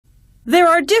There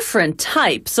are different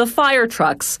types of fire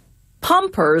trucks.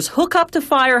 Pumpers hook up to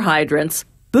fire hydrants,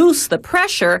 boost the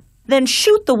pressure, then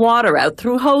shoot the water out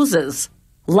through hoses.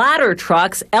 Ladder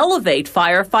trucks elevate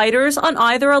firefighters on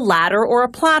either a ladder or a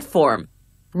platform.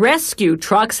 Rescue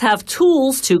trucks have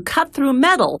tools to cut through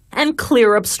metal and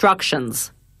clear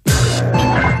obstructions.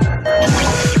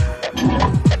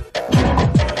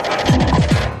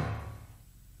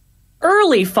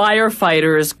 Early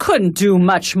firefighters couldn't do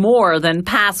much more than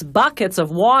pass buckets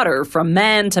of water from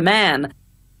man to man.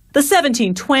 The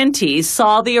 1720s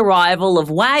saw the arrival of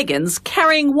wagons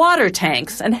carrying water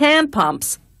tanks and hand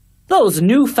pumps. Those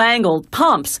newfangled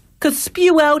pumps could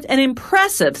spew out an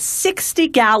impressive 60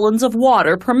 gallons of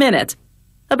water per minute,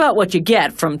 about what you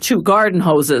get from 2 garden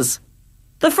hoses.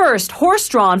 The first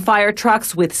horse-drawn fire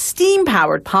trucks with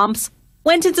steam-powered pumps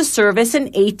went into service in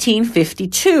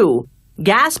 1852.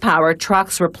 Gas-powered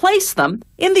trucks replaced them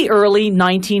in the early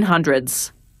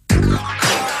 1900s.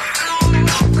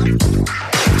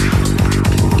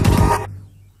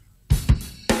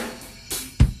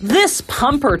 This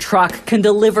pumper truck can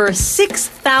deliver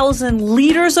 6,000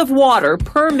 liters of water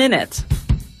per minute.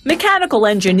 Mechanical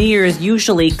engineers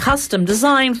usually custom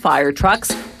design fire trucks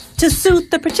to suit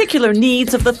the particular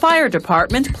needs of the fire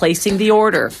department placing the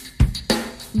order.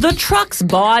 The truck's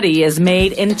body is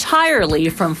made entirely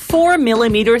from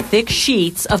 4-millimeter thick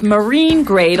sheets of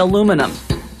marine-grade aluminum.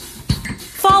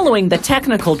 Following the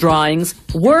technical drawings,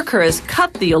 workers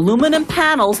cut the aluminum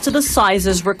panels to the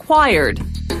sizes required,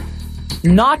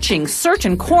 notching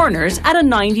certain corners at a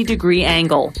 90-degree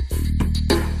angle.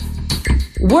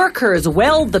 Workers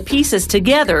weld the pieces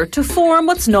together to form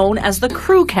what's known as the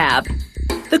crew cab.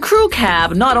 The crew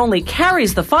cab not only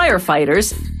carries the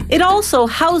firefighters, it also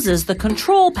houses the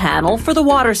control panel for the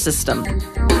water system.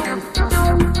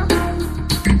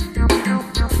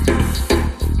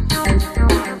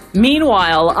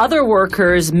 Meanwhile, other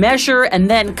workers measure and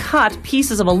then cut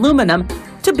pieces of aluminum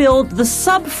to build the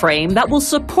subframe that will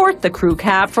support the crew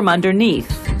cab from underneath.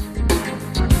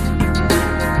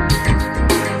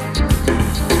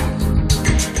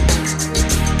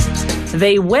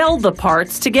 They weld the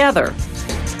parts together.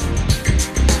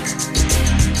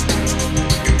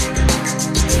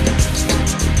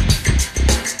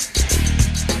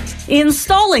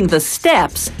 Installing the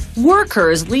steps,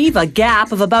 workers leave a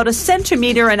gap of about 1.5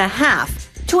 centimeters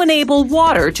to enable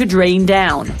water to drain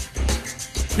down.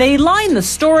 They line the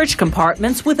storage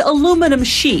compartments with aluminum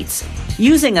sheets,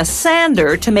 using a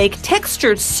sander to make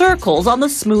textured circles on the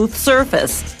smooth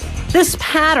surface. This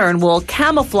pattern will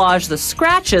camouflage the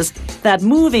scratches that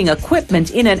moving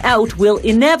equipment in and out will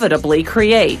inevitably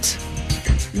create.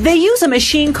 They use a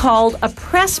machine called a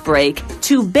press brake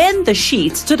to bend the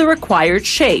sheets to the required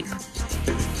shape.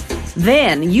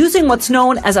 Then, using what's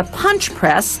known as a punch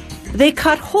press, they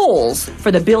cut holes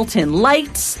for the built-in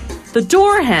lights, the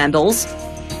door handles,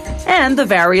 and the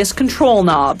various control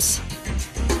knobs.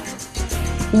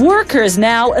 Workers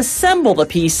now assemble the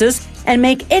pieces and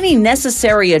make any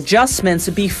necessary adjustments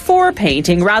before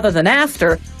painting rather than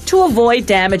after to avoid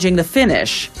damaging the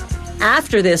finish.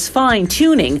 After this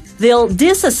fine-tuning, they'll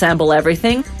disassemble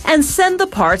everything and send the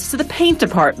parts to the paint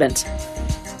department.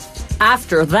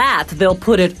 After that, they'll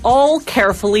put it all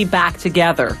carefully back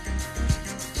together.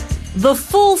 The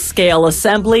full-scale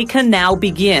assembly can now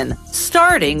begin,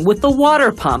 starting with the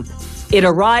water pump. It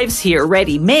arrives here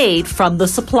ready-made from the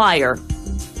supplier.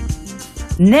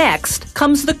 Next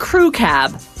comes the crew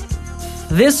cab.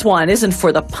 This one isn't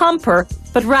for the pumper,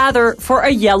 but rather for a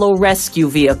yellow rescue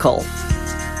vehicle.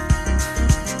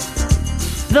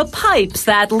 The pipes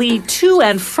that lead to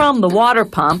and from the water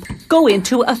pump go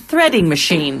into a threading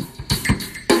machine.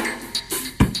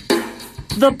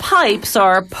 The pipes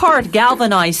are part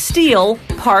galvanized steel,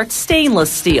 part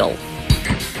stainless steel.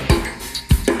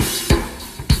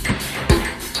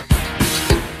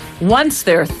 Once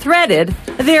they're threaded,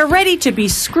 they're ready to be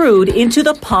screwed into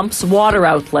the pump's water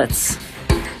outlets.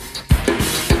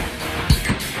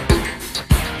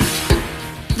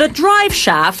 The drive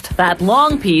shaft, that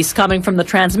long piece coming from the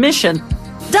transmission,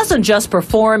 doesn't just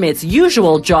perform its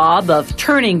usual job of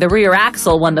turning the rear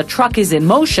axle when the truck is in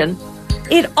motion,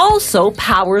 it also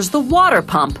powers the water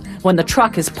pump when the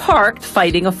truck is parked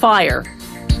fighting a fire.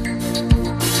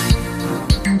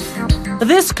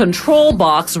 This control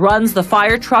box runs the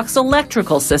fire truck's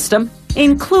electrical system,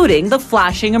 including the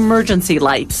flashing emergency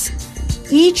lights.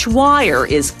 Each wire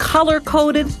is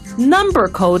color-coded,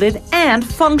 number-coded, and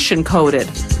function-coded.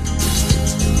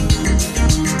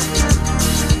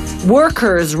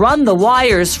 Workers run the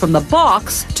wires from the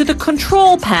box to the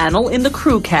control panel in the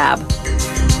crew cab.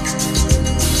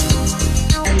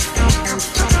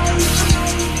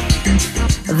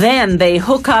 Then they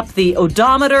hook up the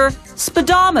odometer,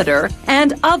 speedometer,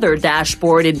 and other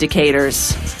dashboard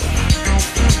indicators.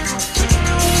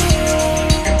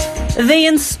 They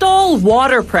install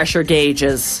water pressure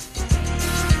gauges,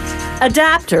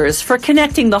 adapters for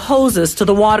connecting the hoses to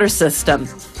the water system,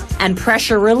 and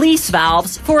pressure release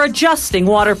valves for adjusting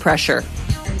water pressure.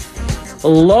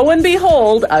 Lo and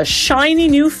behold, a shiny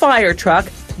new fire truck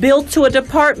built to a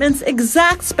department's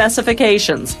exact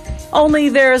specifications. Only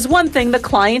there's one thing the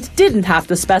client didn't have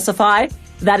to specify,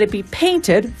 that it be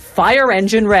painted fire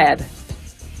engine red.